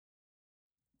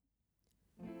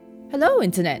Hello,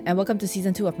 Internet, and welcome to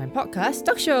Season 2 of my podcast,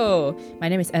 Talk Show! My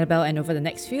name is Annabelle, and over the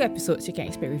next few episodes, you can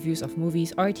expect reviews of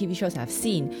movies or TV shows I've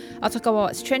seen. I'll talk about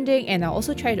what's trending, and I'll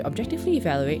also try to objectively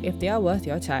evaluate if they are worth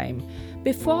your time.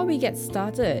 Before we get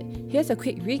started, here's a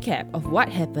quick recap of what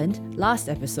happened last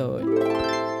episode.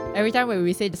 Every time when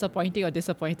we say disappointing or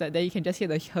disappointed, then you can just hear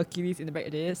the Hercules in the back.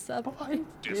 Disappointment!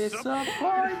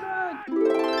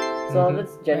 So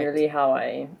that's generally how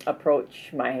I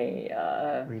approach my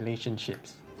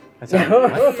relationships. through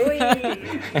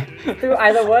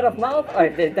either word of mouth or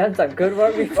if they've done some good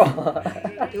work before.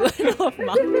 Word of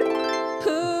mouth.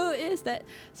 Who is that?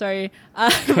 Sorry.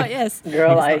 But yes.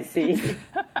 Girl I see.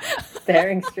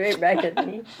 Staring straight back at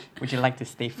me. Would you like to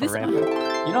stay forever?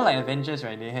 You know, like Avengers,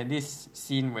 right? They had this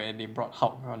scene where they brought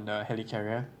Hulk on the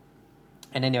helicarrier,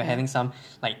 and then they were having some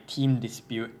like team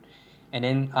dispute. And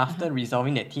then after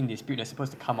resolving that team dispute, they're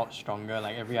supposed to come out stronger,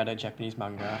 like every other Japanese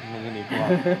manga. And then they go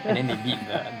out, and then they beat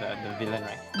the villain,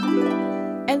 right?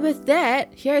 And with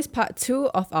that, here is part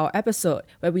 2 of our episode,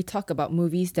 where we talk about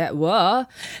movies that were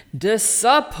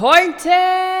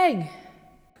disappointing!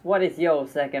 What is your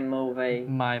second movie?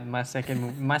 My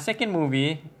second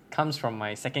movie comes from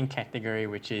my second category,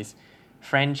 which is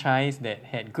franchise that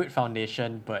had good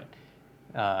foundation, but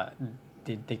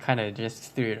they kind of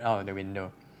just threw it out of the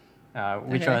window.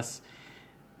 Which was,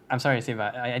 I'm sorry to say,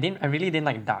 but I really didn't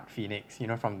like Dark Phoenix,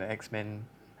 from the X-Men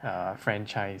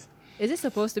franchise. Is it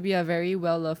supposed to be a very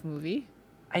well-loved movie?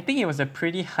 I think it was a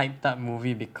pretty hyped up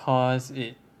movie because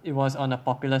it was on a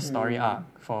popular story arc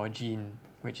for Jean,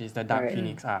 which is the Dark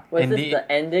Phoenix arc. Was this the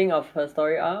ending of her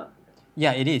story arc?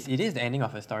 Yeah, it is. It is the ending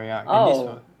of her story arc.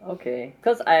 Okay.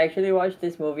 Because I actually watched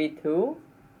this movie too,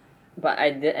 but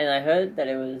I heard that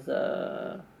it was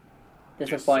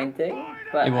disappointing,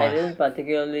 but I didn't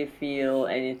particularly feel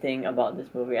anything about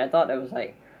this movie. I thought it was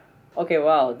like, okay,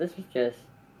 wow, this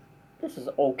is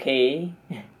okay.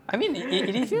 I mean,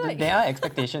 it is. There are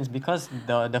expectations because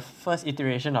the first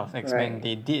iteration of X-Men,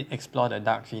 they did explore the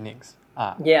Dark Phoenix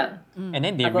arc. Yeah. And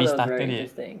then they restarted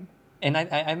it. And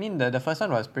I mean, the first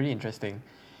one was pretty interesting.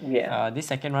 Yeah. This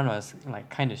second one was like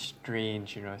kind of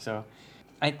strange, so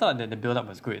I thought that the build-up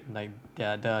was good. Like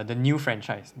the new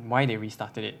franchise, why they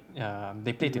restarted it,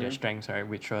 they played to their strengths, right?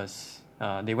 Which was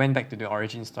they went back to the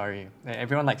origin story.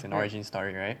 Everyone likes an origin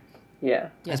story, right? Yeah.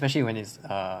 Especially when it's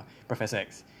Professor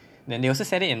X. Then they also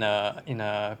set it in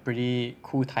a pretty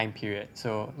cool time period.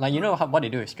 So like what they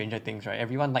do with Stranger Things, right?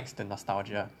 Everyone likes the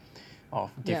nostalgia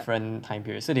of different time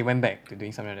periods. So they went back to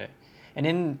doing something like that. And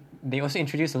then they also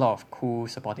introduced a lot of cool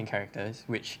supporting characters,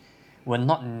 which were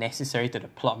not necessary to the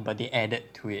plot, but they added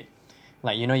to it.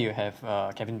 Like, you have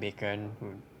Kevin Bacon,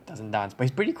 who doesn't dance, but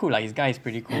he's pretty cool. Like, his guy is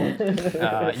pretty cool. You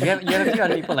have a few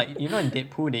other people, like, in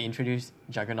Deadpool, they introduced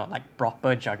Juggernaut, like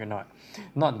proper Juggernaut,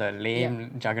 not the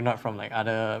lame Juggernaut from, like,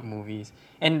 other movies.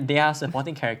 And they are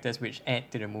supporting characters which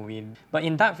add to the movie. But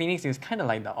in Dark Phoenix, it was kind of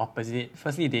like the opposite.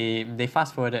 Firstly, they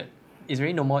fast-forwarded. It's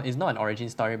really no more, it's not an origin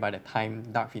story by the time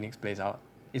Dark Phoenix plays out.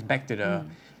 It's back to the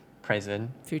present,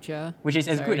 future, which is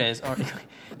as good as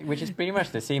which is pretty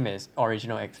much the same as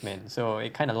original X-Men, so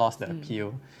it kind of lost the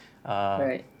appeal.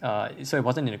 So it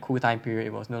wasn't in a cool time period,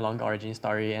 it was no longer origin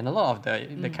story, and a lot of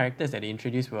the characters that they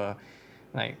introduced were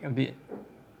like a bit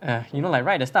like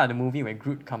right at the start of the movie when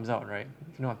Groot comes out, right?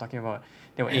 You know what I'm talking about.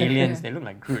 There were aliens, they look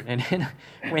like Groot, and then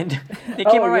when they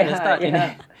came out right at the start,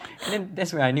 and then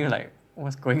that's where I knew, like,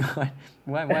 what's going on?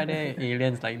 Why are there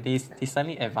aliens? Like, they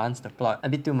suddenly advanced the plot a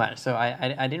bit too much, so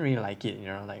I didn't really like it.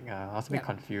 Like, I was a bit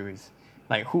confused.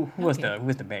 Like, who was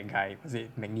the bad guy? Was it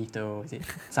Magneto? Was it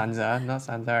Sansa? Not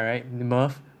Sansa, right?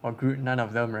 Murph or Groot? None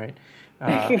of them, right?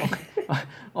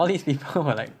 All these people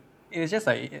were like, it was just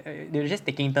like they were just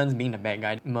taking turns being the bad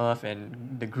guy. Murph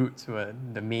and the Groots were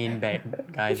the main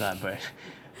bad guys, but.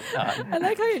 I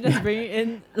like how you just bring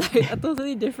in like a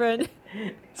totally different,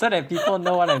 so that people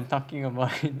know what I'm talking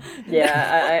about.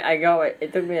 Yeah, I got it.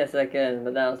 It took me a second,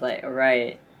 but then I was like,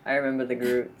 right, I remember the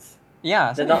Groots.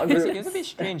 Yeah, so it was a bit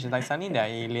strange. Like, suddenly there are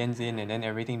aliens in, and then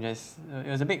everything just it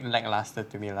was a bit lackluster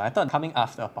to me. I thought coming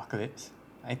after Apocalypse,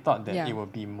 I thought that it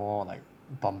would be more like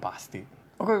bombastic.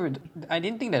 Okay, I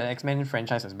didn't think that the X-Men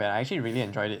franchise was bad. I actually really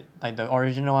enjoyed it. Like the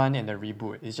original one and the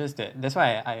reboot. It's just that's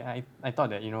why I thought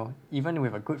that, even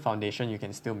with a good foundation, you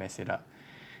can still mess it up.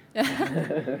 So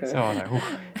I was like, whew.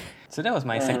 So that was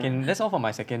my second. That's all for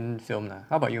my second film now.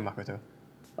 How about you, Makoto?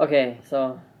 Okay,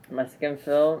 so my second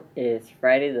film is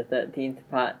Friday the 13th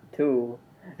Part 2.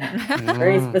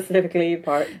 Very specifically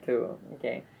Part 2.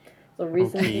 Okay. So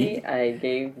recently, I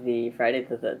gave the Friday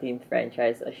the 13th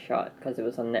franchise a shot because it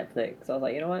was on Netflix. So I was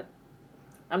like, you know what?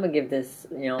 I'm going to give this,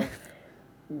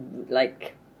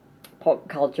 like pop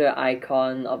culture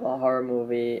icon of a horror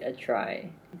movie a try.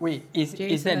 Wait, is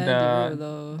Jason that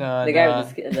the guy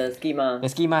with the ski mask? The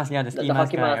ski mask, yeah, the ski the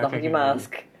mask hockey guy. mask, the Okay, hockey okay,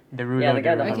 mask. okay. The Rulo, Yeah, the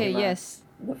guy with the Rulo. hockey Okay, mask. yes.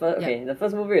 The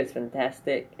first movie is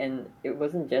fantastic, and it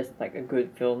wasn't just like a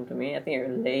good film to me. I think it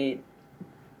laid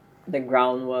the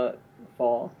groundwork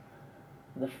for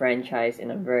the franchise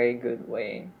in a very good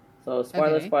way. So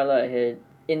spoiler ahead.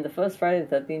 In the first Friday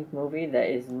the 13th movie, there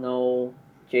is no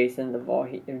Jason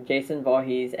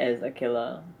Voorhees as a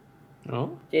killer.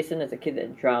 Oh? Jason is a kid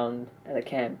that drowned at a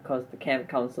camp because the camp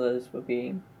counselors were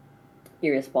being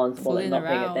irresponsible and not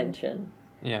paying attention.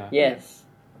 Yeah. Yes.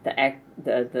 The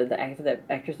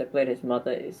actress that played his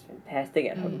mother is fantastic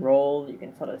at her role. You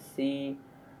can sort of see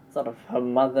sort of her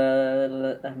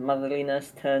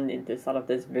motherliness turned into sort of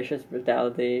this vicious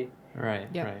brutality. Right.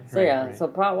 So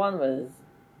part one was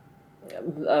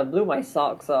blew my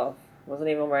socks off. Wasn't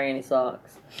even wearing any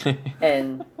socks.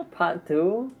 And part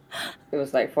two, it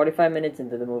was like 45 minutes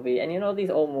into the movie. And you know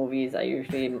these old movies are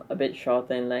usually a bit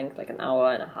shorter in length, like an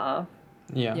hour and a half.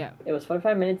 Yeah. It was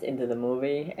 45 minutes into the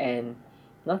movie and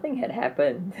nothing had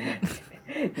happened.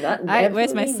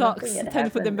 Where's my socks? Time to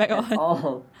put them back on.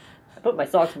 All. I put my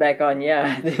socks back on,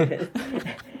 yeah.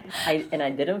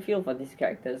 I didn't feel for these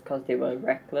characters because they were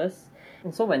reckless.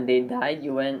 And so when they died,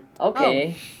 you went,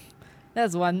 okay. Oh.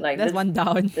 That's one. Like, that's one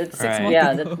down. That's 6 more.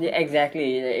 Yeah,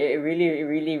 exactly. It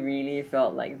really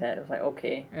felt like that. It was like,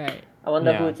 okay. Right. I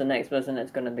wonder who's the next person that's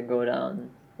gonna go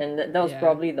down. And that was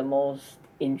probably the most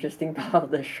interesting part of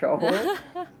the show.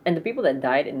 And the people that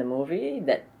died in the movie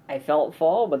that I felt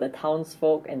for were the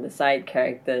townsfolk and the side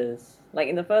characters. Like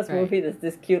in the first movie, there's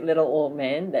this cute little old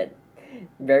man that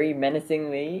very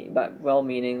menacingly but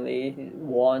well-meaningly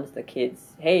warns the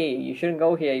kids, hey, you shouldn't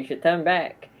go here, you should turn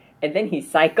back. And then he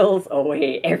cycles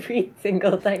away every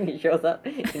single time he shows up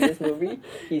in this movie.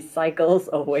 He cycles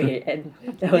away, and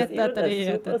there was even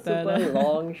a super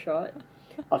long shot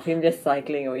of him just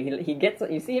cycling away.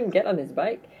 You see him get on his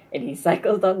bike, and he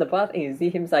cycles down the path, and you see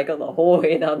him cycle the whole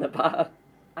way down the path.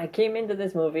 I came into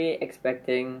this movie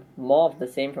expecting more of the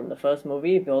same from the first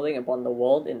movie, building upon the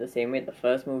world in the same way the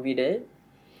first movie did,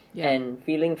 and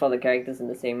feeling for the characters in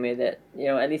the same way that, you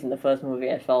know, at least in the first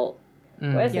movie I felt.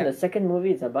 Whereas in the second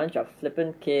movie, it's a bunch of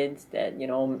flippant kids that, you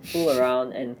know, fool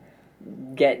around and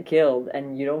get killed,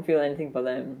 and you don't feel anything for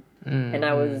them. And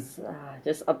I was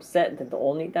just upset that the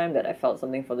only time that I felt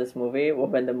something for this movie was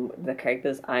when the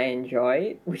characters I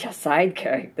enjoyed, which are side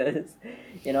characters,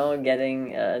 you know,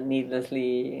 getting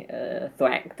needlessly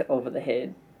thwacked over the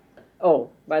head.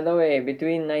 Oh, by the way,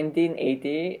 between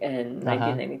 1980 and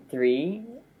 1993,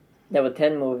 there were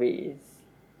 10 movies.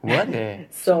 What?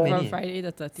 So from Friday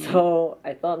the 13th. So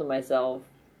I thought to myself,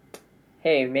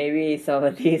 hey, maybe some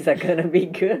of these are gonna be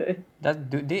good.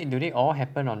 Do they all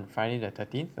happen on Friday the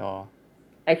 13th or?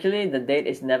 Actually, the date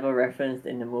is never referenced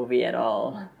in the movie at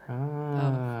all.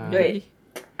 Really?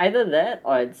 Either that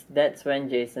or that's when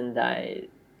Jason died.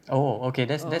 Oh, okay,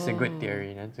 that's a good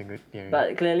theory. That's a good theory.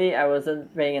 But clearly, I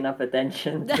wasn't paying enough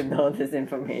attention to know this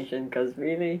information. Because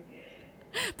really,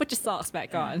 put your socks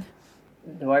back on.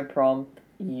 Do I prompt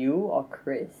you or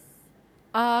Chris?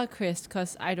 Chris,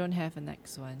 because I don't have a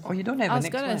next one. Oh, you don't have a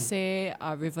next one? I was gonna say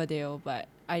Riverdale, but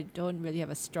I don't really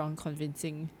have a strong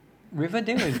convincing.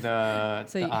 Riverdale is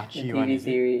the Archie one. TV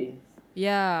series.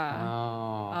 Yeah.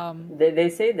 Oh. They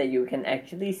say that you can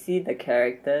actually see the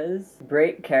characters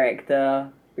break character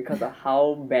because of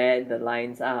how bad the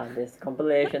lines are. There's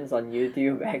compilations on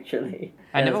YouTube actually.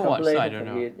 I never watched, so I don't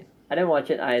know. I didn't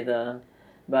watch it either,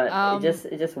 but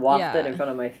it just wafted in front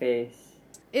of my face.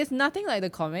 It's nothing like the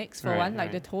comics for one.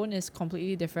 Like the tone is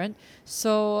completely different.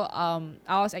 So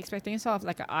I was expecting sort of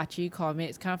like an Archie comic.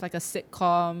 It's kind of like a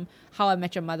sitcom, How I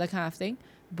Met Your Mother kind of thing.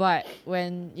 But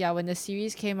when the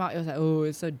series came out, it was like, oh,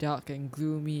 it's so dark and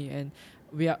gloomy, and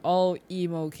we are all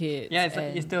emo kids. Yeah,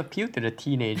 it's to appeal to the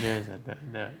teenagers,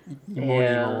 the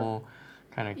emo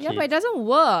kind of kids. Yeah, but it doesn't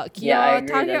work. Yeah, your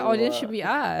target audience should be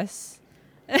us.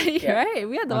 Right?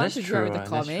 We are the ones who grew up with the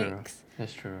comics.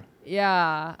 That's true.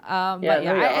 Yeah. I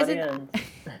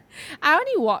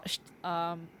only watched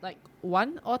like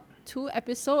 1 or 2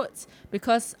 episodes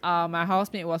because my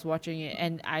housemate was watching it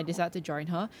and I decided to join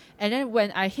her. And then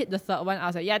when I hit the 3rd one, I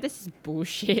was like, yeah, this is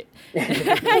bullshit.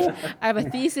 I have a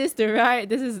thesis to write.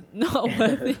 This is not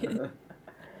worth it.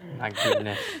 My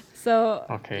goodness. So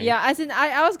okay. Yeah, as in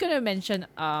I was gonna mention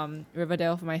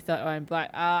Riverdale for my 3rd one, but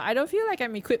I don't feel like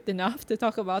I'm equipped enough to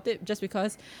talk about it just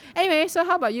because. Anyway, so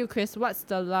how about you, Chris? What's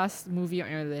the last movie on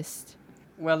your list?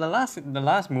 Well, the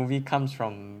last movie comes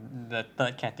from the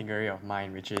 3rd category of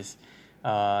mine, which is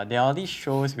there are these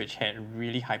shows which had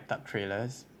really hyped up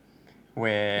trailers,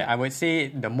 where I would say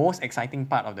the most exciting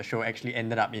part of the show actually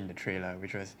ended up in the trailer,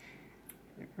 which was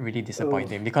really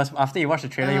disappointing. Because after you watch the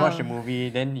trailer, you watch the movie,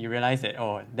 then you realize that,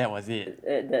 oh, that was it.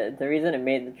 The reason it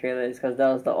made the trailer is because that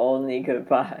was the only good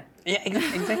part. Yeah,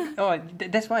 exactly. Oh,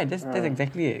 that's why. That's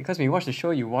exactly it. Because when you watch the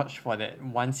show, you watch for that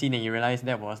one scene and you realize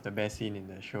that was the best scene in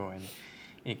the show, and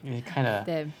it kind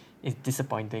of it's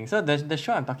disappointing. So the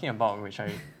show I'm talking about, which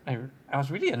I was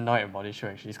really annoyed about this show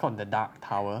actually, it's called The Dark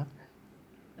Tower.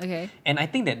 Okay. And I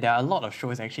think that there are a lot of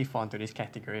shows that actually fall into this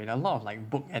category. There are a lot of like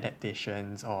book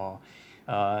adaptations or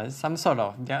some sort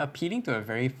of, they're appealing to a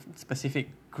very specific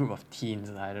group of teens.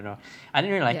 I don't know. I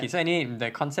didn't really like it. So anyway, the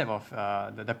concept of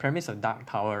the premise of Dark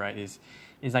Tower, right, is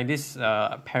like this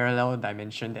parallel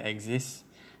dimension that exists.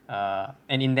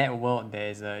 And in that world,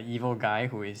 there's an evil guy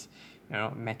who is, you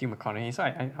know, Matthew McConaughey. So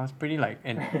I was pretty like,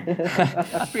 and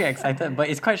I was pretty excited. But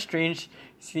it's quite strange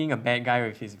seeing a bad guy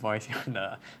with his voice,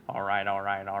 the all right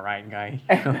guy.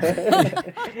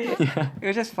 Yeah, it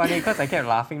was just funny because I kept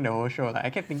laughing the whole show. Like I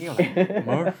kept thinking of like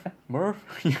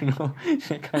Murph, you know.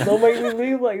 Don't make me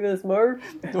leave like this, Murph.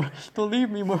 Don't leave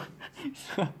me, Murph.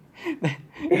 So,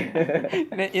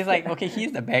 it's like, okay,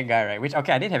 he's the bad guy, right? Which,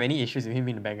 okay, I didn't have any issues with him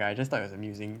being the bad guy. I just thought it was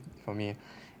amusing for me.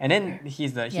 And then he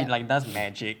like does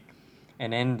magic.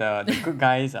 And then the good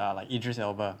guys are like Idris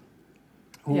Elba,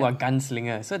 who are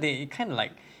gunslingers. So they kind of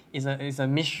like, it's a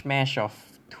mishmash of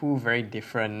two very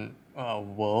different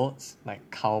worlds, like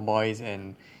cowboys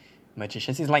and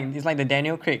magicians. It's like the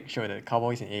Daniel Craig show, the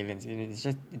Cowboys and Aliens.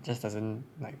 It just doesn't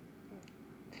like,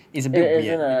 it's a bit weird. It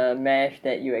isn't a mash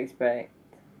that you expect.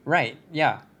 Right,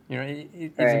 yeah. You know,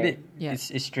 it's a bit,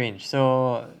 it's strange.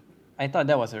 So I thought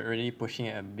that was already pushing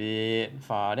it a bit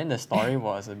far. Then the story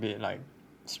was a bit like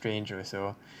strange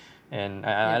also. And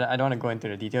I don't want to go into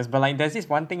the details, but like there's this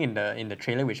one thing in the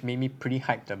trailer which made me pretty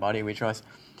hyped about it, which was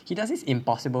he does this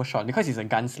impossible shot because he's a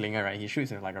gunslinger, right? He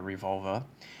shoots with like a revolver.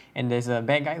 And there's a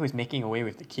bad guy who's making away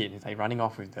with the kid. He's like running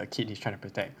off with the kid he's trying to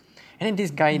protect. And then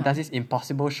this guy does this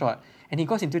impossible shot, and he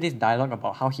goes into this dialogue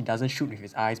about how he doesn't shoot with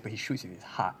his eyes, but he shoots with his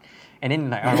heart. And then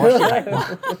like I watched it like,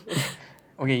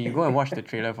 okay, you go and watch the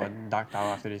trailer for Dark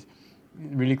Tower after this.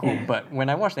 Really cool. But when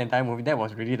I watched the entire movie, that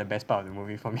was really the best part of the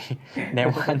movie for me.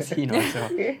 That one scene also.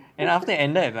 And after it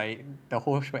ended, like the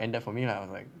whole show ended for me. Like, I was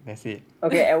like, that's it.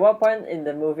 Okay, at what point in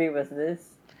the movie was this?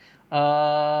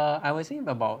 I was saying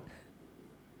about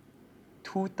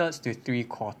 2/3 to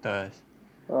 3/4.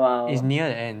 Wow. It's near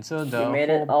the end. So you made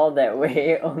it all that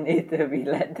way only to be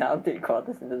let down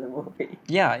 3/4 into the movie.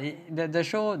 Yeah, the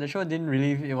show didn't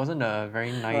really, it wasn't a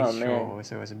very nice show,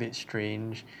 so it was a bit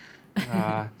strange.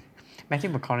 Matthew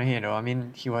McConaughey though, I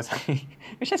mean, he was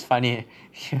it's just funny.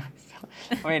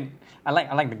 I mean, I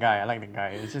like the guy.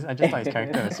 It's just I just thought his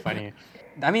character was funny.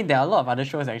 I mean, there are a lot of other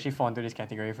shows that actually fall into this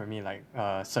category for me, like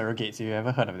Surrogates, if you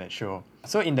ever heard of that show.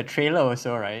 So in the trailer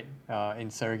also, right, in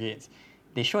Surrogates,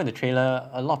 they show in the trailer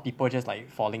a lot of people just like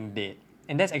falling dead.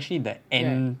 And that's actually the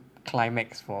end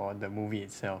climax for the movie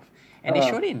itself. And they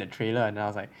showed it in the trailer, and I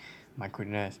was like, my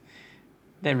goodness.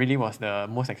 That really was the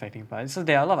most exciting part. So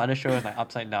there are a lot of other shows like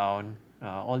Upside Down,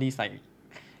 all these like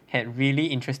had really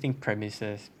interesting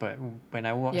premises, but when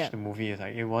I watched the movie, it's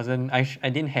like it wasn't. I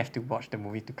didn't have to watch the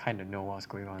movie to kind of know what was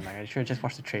going on. Like I should have just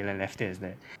watched the trailer and left it as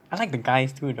that. I like the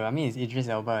guys too, though. I mean, it's Idris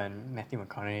Elba and Matthew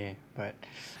McConaughey, but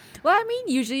well, I mean,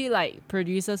 usually like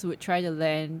producers would try to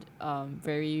land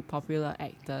very popular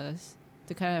actors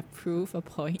to kind of prove a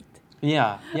point.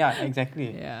 Yeah,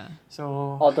 exactly. Yeah.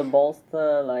 So or to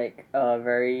bolster like a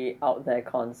very out there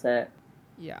concept.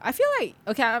 Yeah, I feel like,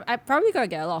 okay, I probably gonna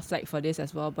get a lot of flack for this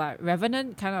as well, but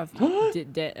Revenant kind of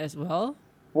did that as well.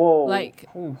 Whoa. Like,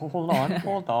 hold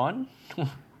on.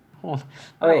 I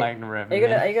like Revenant.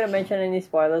 Are you gonna mention any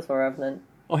spoilers for Revenant?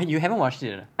 Oh, you haven't watched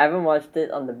it? I haven't watched it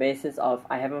on the basis of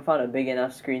I haven't found a big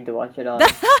enough screen to watch it on.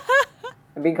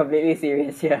 I'm being completely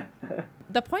serious here.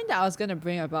 The point that I was going to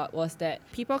bring about was that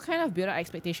people kind of build up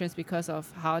expectations because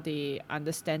of how they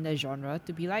understand the genre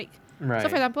to be like. Right. So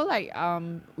for example, like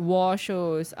war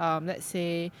shows, let's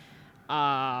say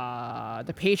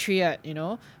The Patriot, you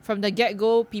know, from the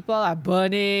get-go, people are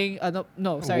burning,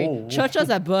 churches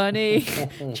are burning,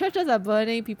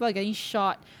 people are getting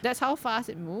shot. That's how fast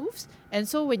it moves. And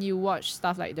so when you watch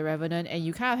stuff like The Revenant and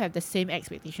you kind of have the same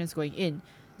expectations going in,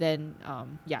 then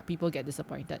people get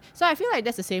disappointed. So I feel like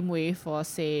that's the same way for,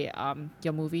 say,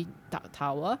 your movie Dark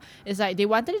Tower. It's like they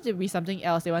wanted it to be something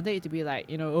else. They wanted it to be like,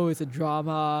 you know, oh, it's a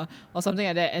drama or something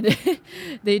like that. And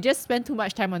they just spend too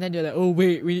much time on that. They're like, oh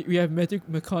wait, we have Matthew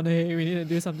McConaughey. We need to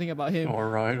do something about him. All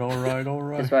right.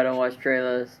 That's why I don't watch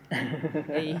trailers.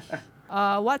 Hey.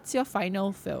 What's your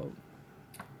final film?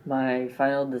 My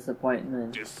final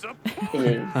disappointment is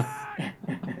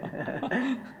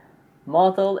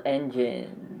Mortal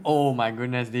Engines. Oh my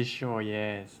goodness, this show,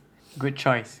 yes. Good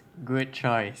choice. Good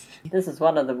choice. This is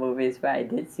one of the movies where I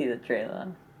did see the trailer.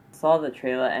 Saw the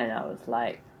trailer and I was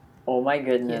like, oh my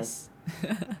goodness.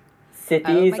 Yes.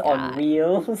 Cities Oh my on God.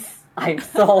 wheels. I'm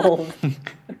sold.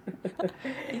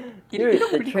 Dude,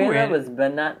 looked the pretty trailer cool,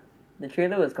 was The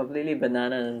trailer was completely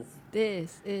bananas.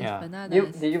 This is Yeah.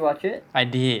 bananas. Did you watch it? I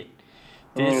did.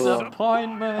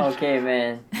 Disappointment. Okay,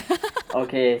 man.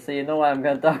 Okay, so you know what I'm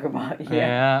gonna talk about here.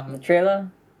 Yeah. The trailer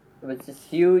was just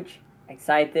huge,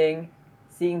 exciting.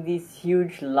 Seeing these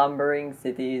huge lumbering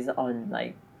cities on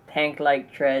like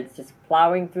tank-like treads just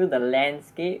plowing through the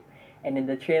landscape, and in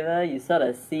the trailer you sort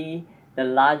of see the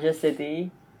larger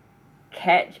city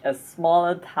catch a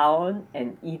smaller town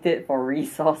and eat it for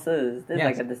resources. This is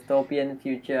Yes. like a dystopian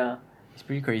future. It's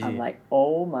pretty crazy. I'm like,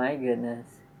 oh my goodness,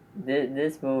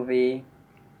 this movie,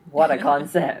 what a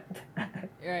concept!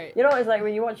 Right. You know, it's like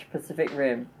when you watch Pacific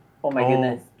Rim. Oh my Oh.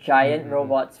 goodness, giant Mhm.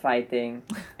 robots fighting.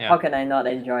 Yeah. How can I not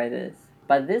enjoy this?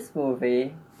 But this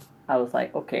movie, I was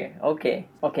like, okay.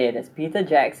 There's Peter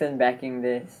Jackson backing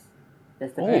this.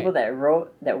 There's the Oh. people that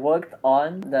worked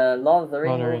on the Lord of the Rings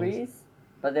Lord of the Rings. movies,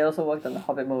 but they also worked on the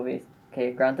Hobbit movies.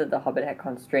 Okay, granted the Hobbit had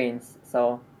constraints,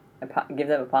 so I give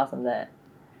them a pass on that.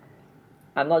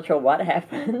 I'm not sure what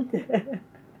happened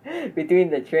between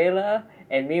the trailer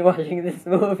and me watching this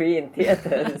movie in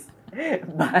theaters,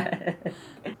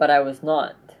 but I was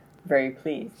not very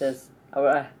pleased. It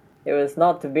was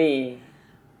not to be.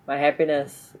 My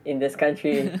happiness in this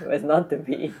country was not to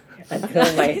be until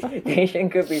my nation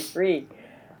could be free.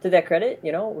 To their credit,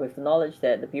 you know, with the knowledge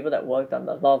that the people that worked on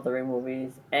the Lord of the Rings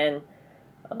movies and,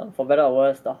 for better or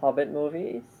worse, the Hobbit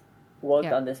movies worked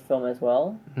Yeah. on this film as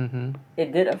well. Mm-hmm.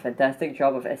 It did a fantastic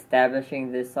job of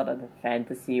establishing this sort of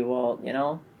fantasy world, you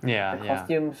know? Yeah, The yeah.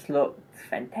 costumes looked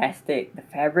fantastic. The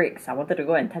fabrics, I wanted to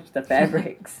go and touch the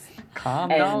fabrics. Calm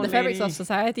And down, The fabrics of lady.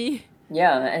 society.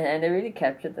 Yeah, and they really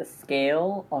captured the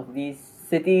scale of these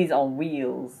cities on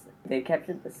wheels. They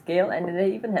captured the scale, and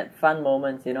they even had fun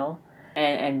moments, you know?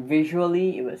 And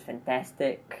visually, it was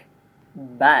fantastic.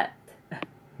 But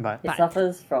But it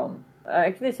suffers from...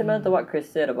 actually, similar to what Chris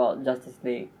said about Justice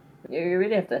League. You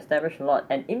really have to establish a lot.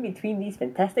 And in between these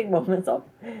fantastic moments of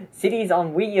cities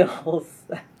on wheels,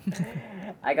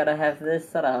 I gotta have this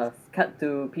sort of cut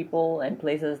to people and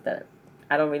places that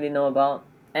I don't really know about.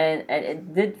 And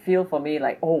it did feel for me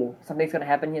like, oh, something's gonna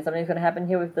happen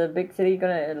here with the big city.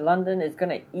 London is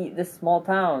gonna eat this small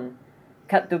town.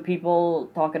 Cut to people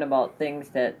talking about things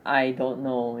that I don't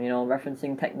know, you know,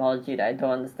 referencing technology that I don't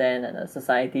understand and a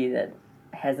society that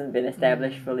hasn't been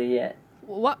established fully yet.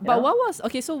 What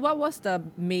was the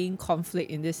main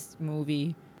conflict in this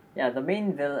movie? Yeah, the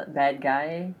main bad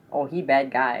guy, he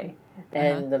bad guy.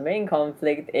 And the main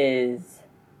conflict is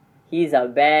he's a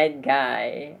bad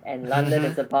guy and London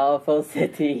is a powerful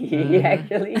city.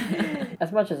 Actually,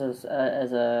 as much as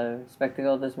a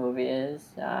spectacle this movie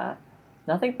is,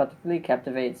 nothing particularly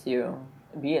captivates you,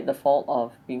 be it the fault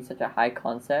of being such a high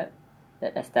concept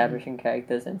that establishing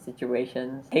characters and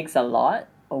situations takes a lot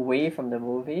away from the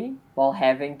movie while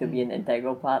having to be an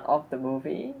integral part of the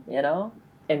movie, you know?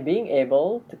 And being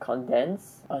able to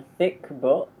condense a thick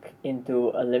book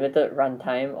into a limited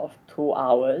runtime of 2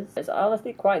 hours is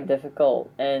honestly quite difficult.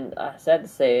 And sad to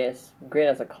say, as great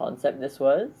as a concept this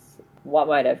was, what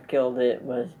might have killed it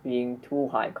was being too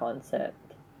high concept.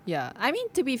 Yeah, I mean,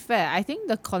 to be fair, I think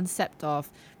the concept of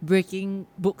breaking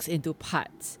books into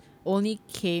parts only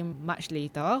came much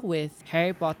later with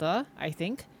Harry Potter, I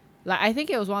think. Like, I think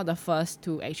it was one of the first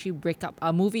to actually break up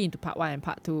a movie into part 1 and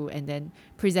part 2 and then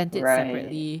present it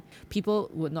separately. People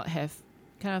would not have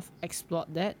kind of explored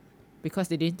that because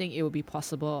they didn't think it would be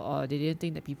possible or they didn't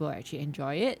think that people would actually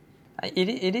enjoy it.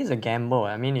 it is a gamble.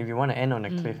 I mean, if you want to end on a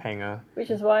cliffhanger. Which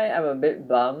is why I'm a bit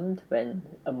bummed when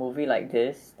a movie like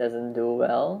this doesn't do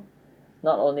well.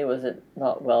 Not only was it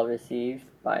not well received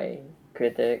by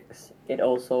critics, it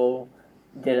also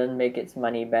didn't make its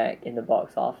money back in the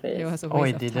box office. It was a Oh,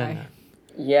 waste it of didn't. time.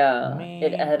 Yeah, Man.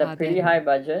 it had a pretty damn. high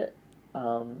budget,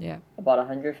 Yeah. about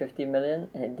 150 million,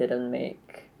 and it didn't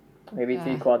make maybe Ah.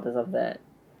 3/4 of that.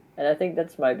 And I think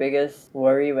that's my biggest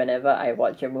worry whenever I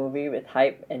watch a movie with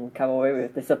hype and come away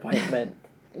with disappointment.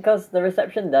 Because the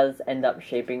reception does end up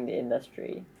shaping the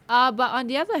industry. But on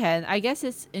the other hand, I guess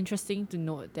it's interesting to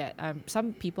note that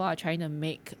some people are trying to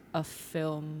make a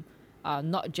film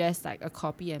not just like a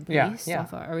copy and Yeah, paste yeah.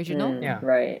 of an original. Yeah.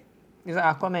 Right. It's like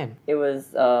Aquaman. It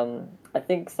was, I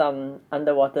think some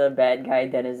underwater bad guy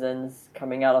denizens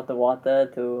coming out of the water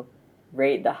to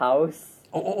raid the house.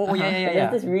 Yeah.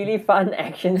 There's this really fun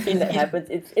action scene that happens.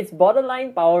 It's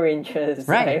borderline Power Rangers.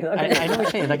 Right. I know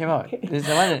which one you're talking about. It's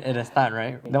the one at the start,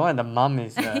 right? The one the mom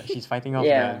is she's fighting off the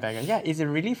bad guy. Yeah, it's a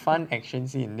really fun action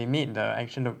scene. They made the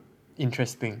action look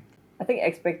interesting. I think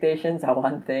expectations are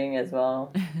one thing as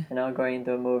well, going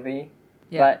into a movie.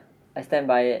 Yeah. But I stand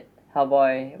by it.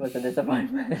 Hellboy was a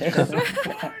disappointment.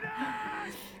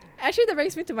 Actually, that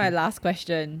brings me to my last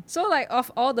question. So, like,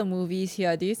 of all the movies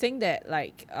here, do you think that,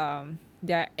 like,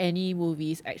 there are any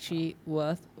movies actually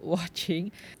worth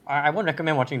watching? I won't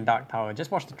recommend watching Dark Tower.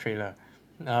 Just watch the trailer.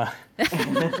 But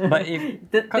if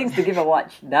things to give a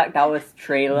watch. Dark Tower's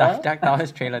trailer. Dark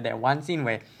Tower's trailer. That one scene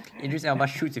where Idris Elba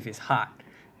shoots with his heart.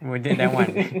 We did that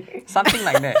one. Something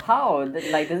like that. How?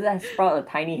 Like, does that sprout a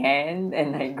tiny hand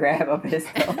and like grab a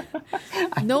pistol?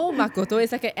 No, Makoto,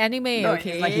 it's like an anime, No,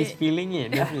 okay? it's like he's feeling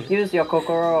it. Use your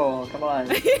kokoro. Come on.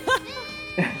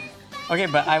 Okay,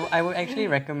 but I would actually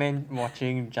recommend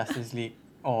watching Justice League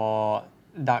or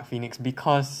Dark Phoenix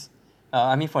because,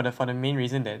 for the main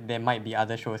reason that there might be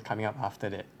other shows coming up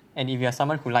after that. And if you're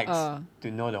someone who likes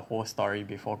to know the whole story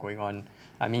before going on,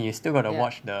 you still gotta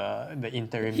watch the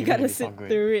interim. You gotta sit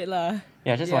through it lah.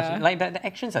 Yeah, just watch it. Like the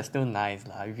actions are still nice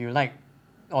lah. If you like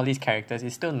all these characters,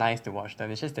 it's still nice to watch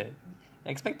them. It's just that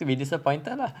expect to be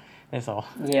disappointed lah. That's all.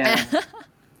 Yeah.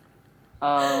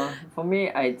 For me,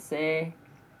 I'd say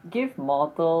give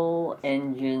Mortal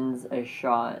Engines a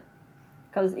shot,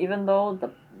 because even though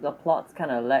the plot's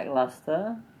kind of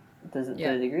lackluster to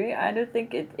a degree, I do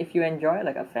think if you enjoy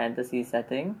like a fantasy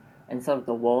setting and sort of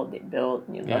the world they built,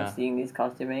 and you love seeing these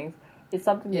costumings, it's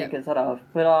something you can sort of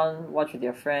put on, watch with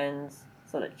your friends,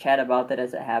 sort of chat about it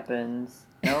as it happens,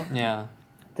 Yeah.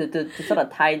 To sort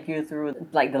of tide you through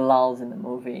like the lulls in the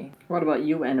movie. What about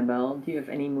you, Annabelle? Do you have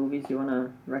any movies you want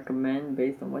to recommend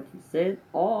based on what you said,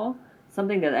 or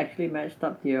something that actually matched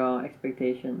up to your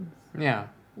expectations? Yeah.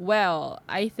 Well,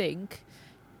 I think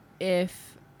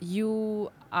if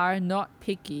you are not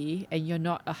picky and you're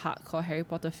not a hardcore Harry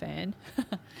Potter fan,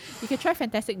 you can try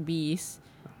Fantastic Beasts.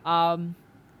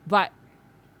 But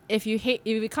if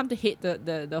you come to hate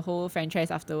the whole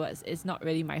franchise afterwards, it's not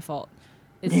really my fault.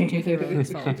 It's J.K.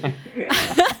 Rowling's fault.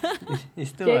 It's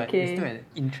still an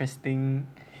interesting.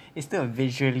 It's still a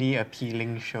visually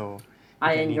appealing show.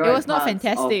 I enjoyed. It was not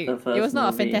fantastic. It was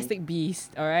not a Fantastic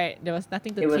Beast. All right, there was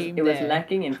nothing to tame It was there.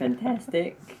 lacking in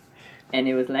fantastic, and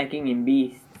it was lacking in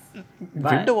beasts.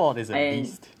 Grindelwald is a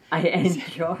beast. I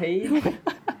enjoyed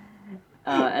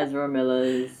Ezra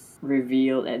Miller's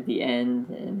reveal at the end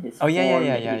and his form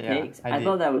that he takes. I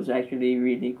thought that was actually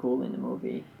really cool in the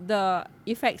movie. The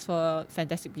effects for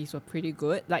Fantastic Beasts were pretty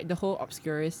good, like the whole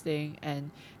Obscurus thing and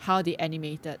how they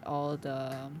animated all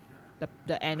the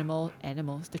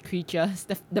animals, the creatures,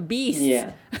 the beasts.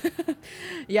 Yeah.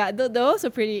 Yeah, those are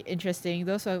pretty interesting.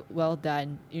 Those are well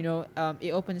done.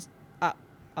 It opens up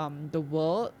the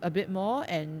world a bit more,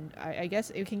 and I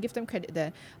guess you can give them credit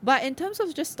there. But in terms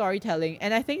of just storytelling,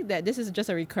 and I think that this is just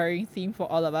a recurring theme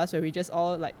for all of us, where we just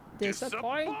all like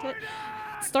disappointed.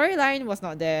 Storyline was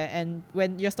not there, and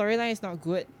when your storyline is not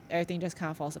good, everything just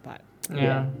kind of falls apart.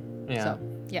 Yeah. So,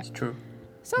 yeah. It's true.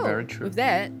 So Very true. with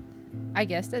that, I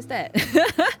guess that's that.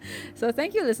 So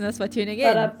thank you, listeners, for tuning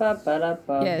in.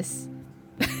 Ba-da-ba-ba-da-ba. Yes.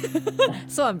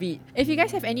 So on beat. If you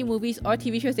guys have any movies or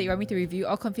TV shows that you want me to review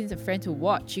or convince a friend to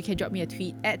watch, you can drop me a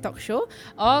tweet at TalkShow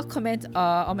or comment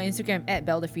on my Instagram at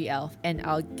BelleTheFreeElf, and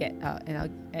I'll get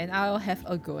I'll have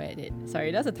a go at it.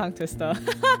 Sorry, that's a tongue twister.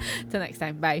 Till next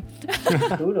time, bye.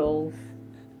 Doodles.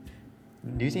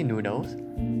 Do you say noodles?